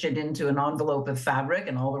stitch it into an envelope of fabric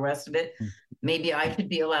and all the rest of it, maybe I could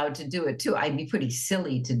be allowed to do it too. I'd be pretty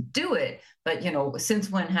silly to do it, but since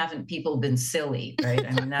when haven't people been silly, right?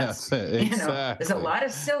 I mean, that's exactly. There's a lot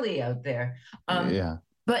of silly out there.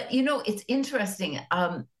 But it's interesting.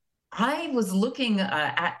 I was looking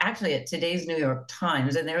actually at today's New York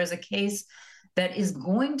Times, and there is a case that is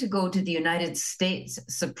going to go to the United States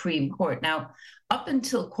Supreme Court. Now, up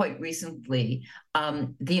until quite recently,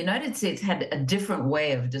 the United States had a different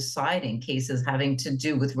way of deciding cases having to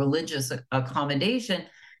do with religious accommodation,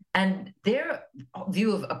 and their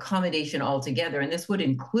view of accommodation altogether, and this would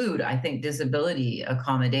include, I think, disability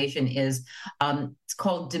accommodation, is it's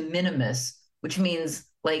called de minimis, which means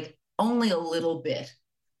like only a little bit.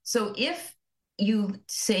 So if you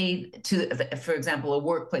say to, for example, a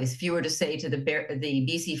workplace, if you were to say to the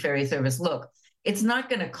BC Ferry Service, look, it's not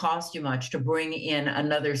going to cost you much to bring in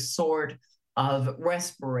another sort of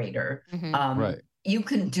respirator. Right. You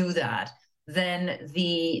can do that. Then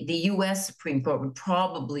the U.S. Supreme Court would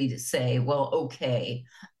probably say, well, okay,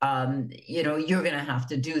 you're going to have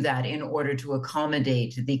to do that in order to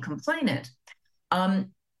accommodate the complainant.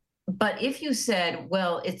 But if you said,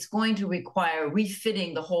 well, it's going to require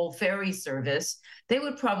refitting the whole ferry service, they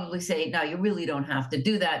would probably say, no, you really don't have to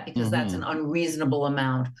do that because that's an unreasonable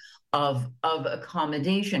amount of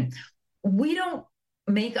accommodation. We don't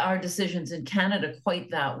make our decisions in Canada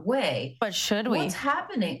quite that way. But should we? What's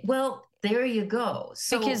happening? Well, there you go.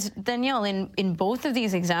 So, because Danielle, in both of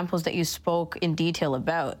these examples that you spoke in detail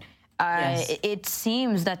about, yes. It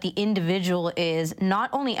seems that the individual is not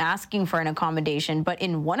only asking for an accommodation, but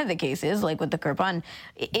in one of the cases, like with the kirpan,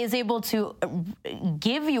 is able to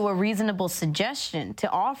give you a reasonable suggestion to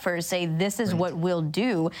offer, say, this is what we'll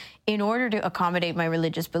do in order to accommodate my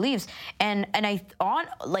religious beliefs. And I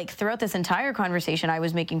thought, like, throughout this entire conversation, I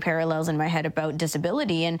was making parallels in my head about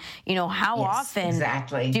disability and, how often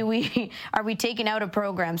are we taken out of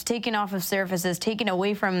programs, taken off of services, taken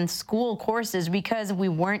away from school courses because we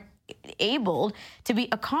weren't able to be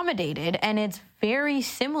accommodated. And it's very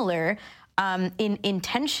similar in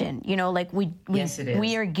intention, like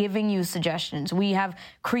we are giving you suggestions. We have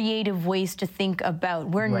creative ways to think about.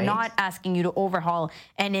 We're not asking you to overhaul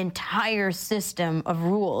an entire system of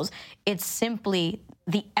rules. It's simply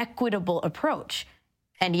the equitable approach.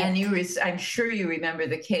 And I'm sure you remember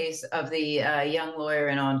the case of the young lawyer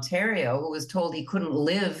in Ontario who was told he couldn't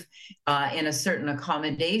live in a certain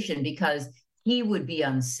accommodation because he would be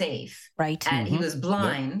unsafe. Right. And he was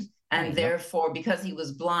blind. Yep. And therefore, because he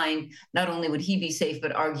was blind, not only would he be safe,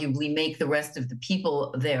 but arguably make the rest of the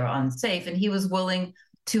people there unsafe. And he was willing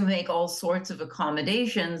to make all sorts of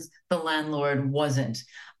accommodations. The landlord wasn't.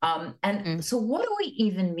 So what do we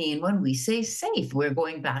even mean when we say safe? We're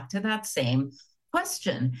going back to that same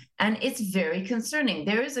question. And it's very concerning.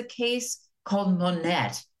 There is a case called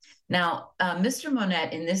Monette. Now, Mr.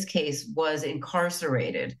 Monette in this case was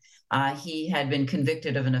incarcerated. He had been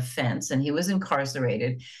convicted of an offense and he was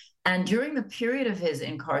incarcerated. And during the period of his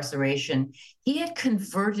incarceration, he had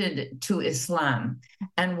converted to Islam.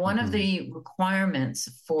 And one of the requirements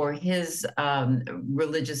for his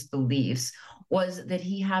religious beliefs was that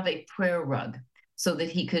he have a prayer rug so that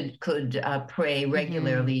he could pray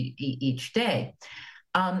regularly each day.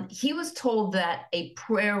 He was told that a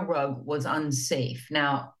prayer rug was unsafe.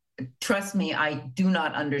 Now, trust me, I do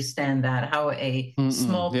not understand that, how a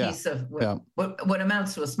small piece of what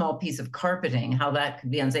amounts to a small piece of carpeting, how that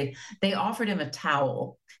could be unsafe. They offered him a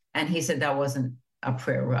towel, and he said that wasn't a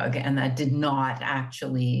prayer rug, and that did not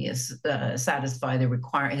actually satisfy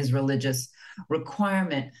his religious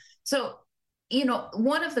requirement. So,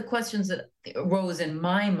 one of the questions that rose in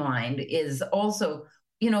my mind is also,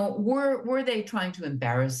 were they trying to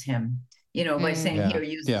embarrass him? By saying, here,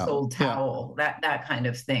 use this old towel, that kind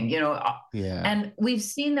of thing, And we've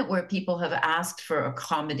seen that where people have asked for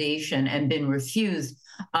accommodation and been refused,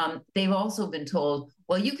 they've also been told,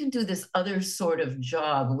 well, you can do this other sort of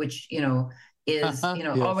job, which, is,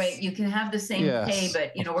 all right, you can have the same pay,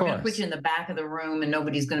 but, we're going to put you in the back of the room and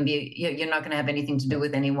nobody's going to be, you're not going to have anything to do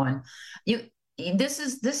with anyone. This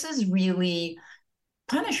is really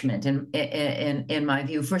punishment in my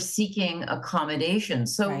view for seeking accommodation.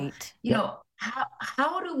 So,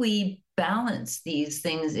 how do we balance these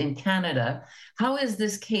things in Canada? How is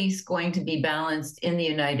this case going to be balanced in the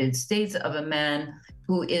United States of a man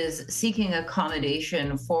who is seeking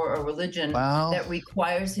accommodation for a religion that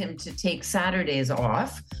requires him to take Saturdays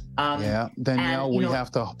off? Danielle, we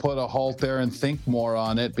have to put a halt there and think more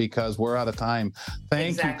on it because we're out of time.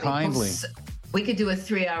 Thank you kindly. We could do a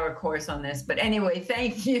 3-hour course on this. But anyway,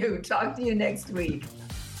 thank you. Talk to you next week.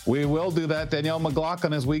 We will do that, Danielle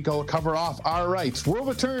McLaughlin, as we go cover off our rights. We'll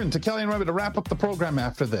return to Kelly and Rumya to wrap up the program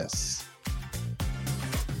after this.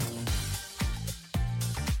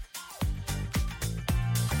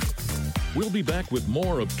 We'll be back with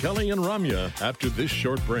more of Kelly and Rumya after this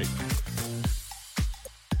short break.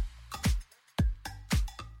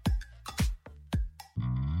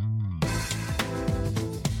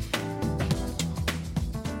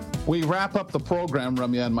 We wrap up the program,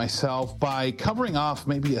 Rumya and myself, by covering off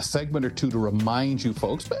maybe a segment or two to remind you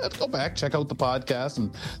folks, but go back, check out the podcast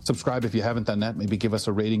and subscribe if you haven't done that. Maybe give us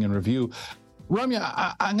a rating and review.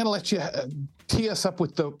 Rumya, I'm going to let you tee us up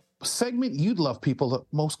with the segment you'd love people to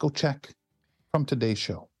most go check from today's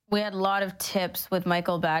show. We had a lot of tips with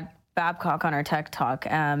Michael Babcock on our Tech Talk,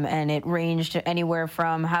 and it ranged anywhere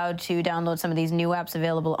from how to download some of these new apps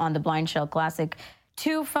available on the Blind Shell Classic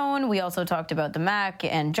 2 phone. We also talked about the Mac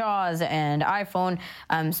and JAWS and iPhone,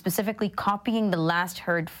 specifically copying the last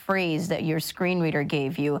heard phrase that your screen reader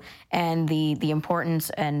gave you and the importance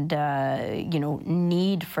and,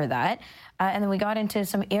 need for that. And then we got into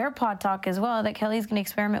some AirPod talk as well that Kelly's going to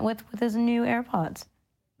experiment with his new AirPods.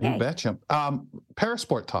 You betcha.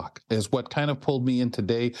 Parasport talk is what kind of pulled me in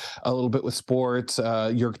today a little bit with sports.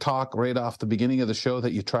 Your talk right off the beginning of the show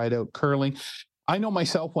that you tried out curling. I know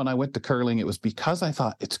myself when I went to curling, it was because I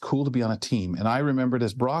thought it's cool to be on a team. And I remembered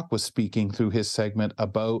as Brock was speaking through his segment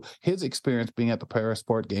about his experience being at the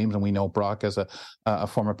Parasport Games. And we know Brock as a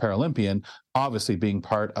former Paralympian, obviously being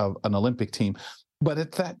part of an Olympic team. But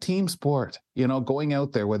it's that team sport, going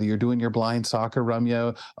out there, whether you're doing your blind soccer,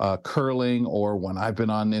 Rumya, curling, or when I've been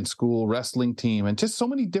on in school, wrestling team, and just so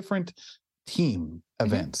many different team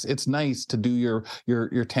events. It's nice to do your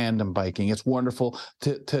tandem biking. It's wonderful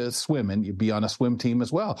to swim, and you'd be on a swim team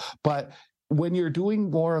as well. But when you're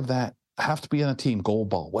doing more of that, have to be on a team,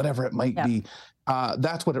 goalball, whatever it might be.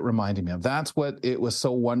 That's what it reminded me of. That's what it was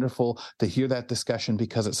so wonderful to hear that discussion,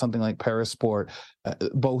 because it's something like Parasport,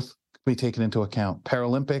 both be taken into account.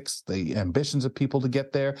 Paralympics, the ambitions of people to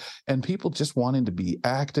get there, and people just wanting to be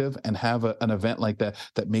active and have an event like that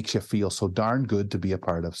makes you feel so darn good to be a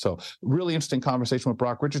part of. So really interesting conversation with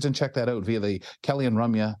Brock Richardson. Check that out via the Kelly and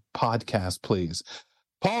Rumya podcast, please.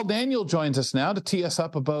 Paul Daniel joins us now to tee us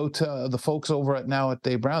up about the folks over at Now at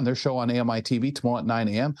Dave Brown, their show on AMI TV tomorrow at 9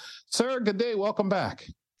 a.m. Sir, good day. Welcome back.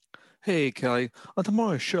 Hey, Kelly. On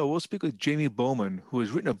tomorrow's show, we'll speak with Jamie Bowman, who has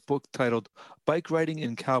written a book titled Bike Riding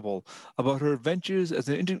in Kabul, about her adventures as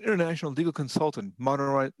an international legal consultant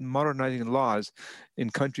modernizing laws in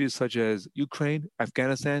countries such as Ukraine,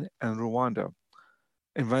 Afghanistan, and Rwanda.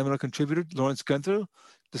 Environmental contributor Lawrence Gunther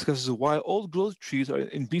discusses why old growth trees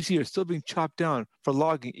in BC are still being chopped down for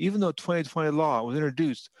logging, even though a 2020 law was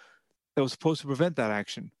introduced that was supposed to prevent that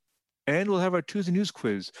action. And we'll have our Tuesday News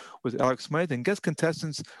quiz with Alex Smythe and guest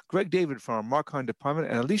contestants Greg David from our Marcon department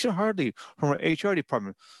and Alicia Hartley from our HR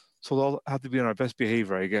department. So we'll all have to be on our best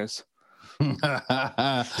behavior, I guess.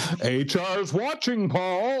 HR's watching,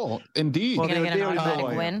 Paul. Indeed. Well, you're going to get an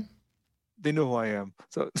automatic win? They know who I am.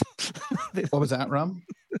 So what was that, Rum?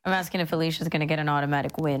 I'm asking if Alicia's going to get an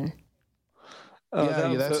automatic win.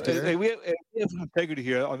 That's we have some integrity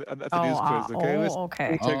here at the news quiz,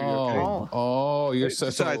 okay? Okay. You're so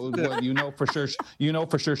you know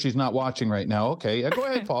for sure she's not watching right now. Okay, go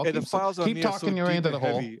ahead, Paul. Keep talking your way into the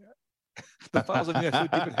hole. The files I mean, so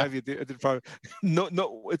deep and heavy.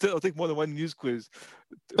 It'll take more than one news quiz.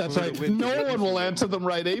 That's right. No one will answer them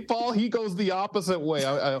right. 8-Ball, he goes the opposite way.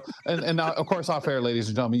 And now, of course, off air, ladies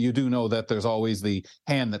and gentlemen, you do know that there's always the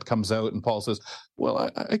hand that comes out, and Paul says,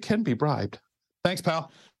 "Well, I can be bribed." Thanks,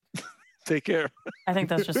 pal. Take care. I think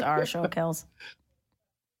that's just our show, Kels.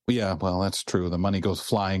 Yeah, well, that's true. The money goes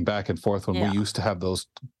flying back and forth when we used to have those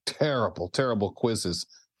terrible, terrible quizzes.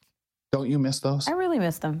 Don't you miss those? I really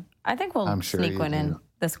miss them. I think we'll sneak one in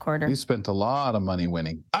this quarter. You spent a lot of money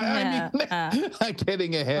winning. I mean,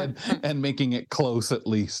 getting ahead and making it close at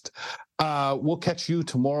least. We'll catch you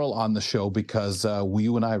tomorrow on the show because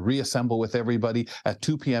you and I reassemble with everybody at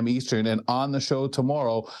 2 p.m. Eastern. And on the show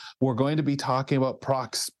tomorrow, we're going to be talking about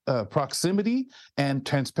proximity and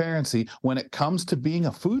transparency when it comes to being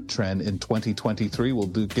a food trend in 2023. We'll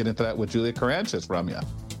get into that with Julia Karanchis, Ramya.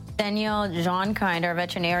 Danielle Johnkind, our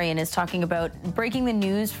veterinarian, is talking about breaking the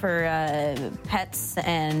news for pets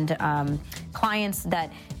and clients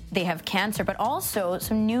that they have cancer, but also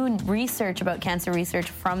some new research about cancer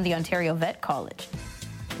research from the Ontario Vet College.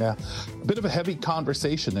 Yeah, a bit of a heavy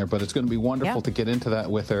conversation there, but it's going to be wonderful to get into that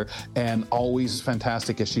with her. And always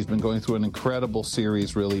fantastic as she's been going through an incredible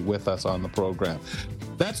series really with us on the program.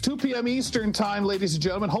 That's 2 p.m. Eastern time, ladies and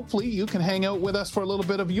gentlemen. Hopefully you can hang out with us for a little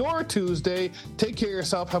bit of your Tuesday. Take care of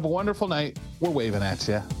yourself. Have a wonderful night. We're waving at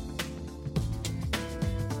you.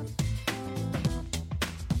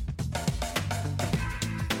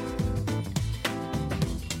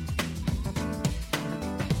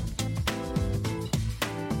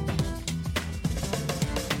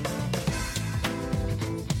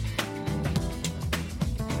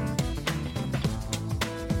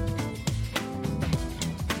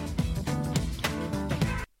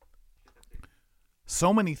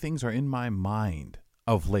 So many things are in my mind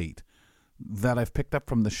of late that I've picked up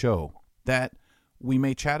from the show that we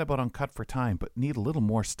may chat about on Cut for Time, but need a little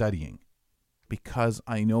more studying. Because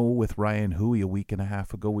I know with Ryan Hui a week and a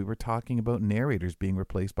half ago, we were talking about narrators being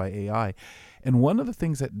replaced by AI. And one of the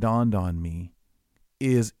things that dawned on me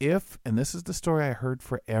is if, and this is the story I heard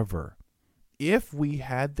forever, if we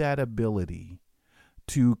had that ability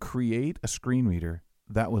to create a screen reader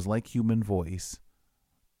that was like human voice,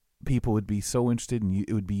 people would be so interested and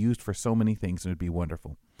it would be used for so many things and it would be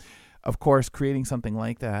wonderful. Of course, creating something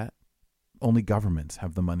like that, only governments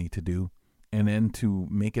have the money to do. And then to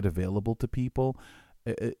make it available to people,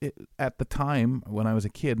 at the time when I was a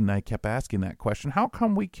kid and I kept asking that question, how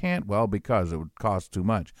come we can't? Well, because it would cost too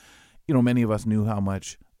much. You know, many of us knew how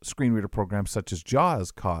much screen reader programs such as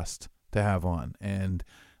JAWS cost to have on. And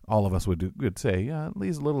all of us would say, at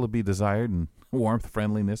least a little to be desired and warmth,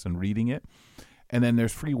 friendliness, and reading it. And then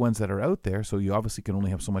there's free ones that are out there, so you obviously can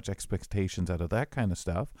only have so much expectations out of that kind of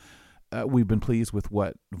stuff. We've been pleased with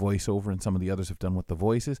what VoiceOver and some of the others have done with the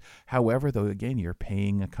voices. However, though, again, you're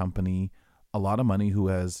paying a company a lot of money who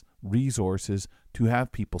has resources to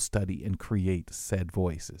have people study and create said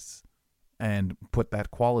voices and put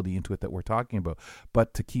that quality into it that we're talking about.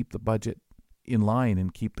 But to keep the budget in line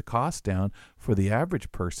and keep the cost down for the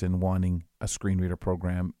average person wanting a screen reader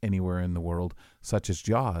program anywhere in the world, such as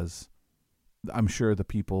JAWS, I'm sure the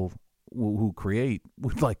people who create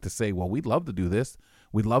would like to say, well, we'd love to do this.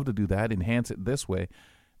 We'd love to do that, enhance it this way.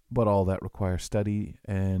 But all that requires study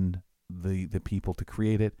and the people to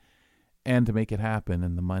create it and to make it happen.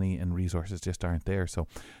 And the money and resources just aren't there. So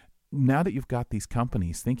now that you've got these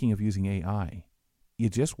companies thinking of using AI, you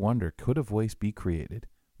just wonder, could a voice be created?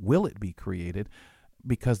 Will it be created?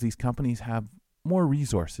 Because these companies have more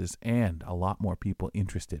resources and a lot more people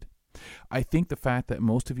interested. I think the fact that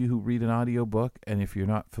most of you who read an audiobook, and if you're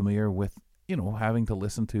not familiar with, having to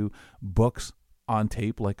listen to books on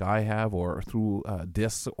tape like I have or through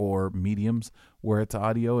discs or mediums where it's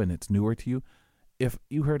audio and it's newer to you, if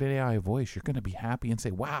you heard an AI voice, you're going to be happy and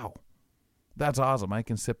say, wow, that's awesome. I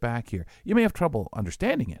can sit back here. You may have trouble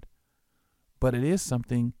understanding it, but it is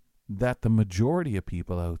something that the majority of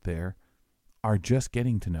people out there are just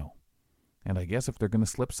getting to know. And I guess if they're going to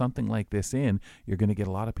slip something like this in, you're going to get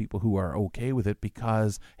a lot of people who are okay with it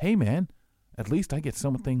because, hey, man, at least I get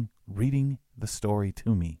something reading the story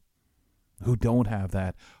to me, who don't have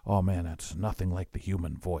that, oh, man, that's nothing like the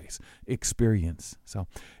human voice experience. So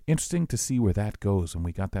interesting to see where that goes. And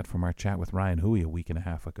we got that from our chat with Ryan Hui a week and a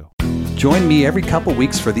half ago. Join me every couple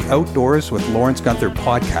weeks for the Outdoors with Lawrence Gunther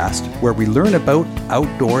podcast, where we learn about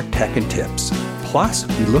outdoor tech and tips. Plus,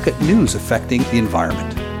 we look at news affecting the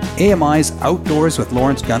environment. AMI's Outdoors with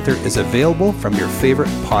Lawrence Gunther is available from your favorite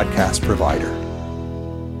podcast provider.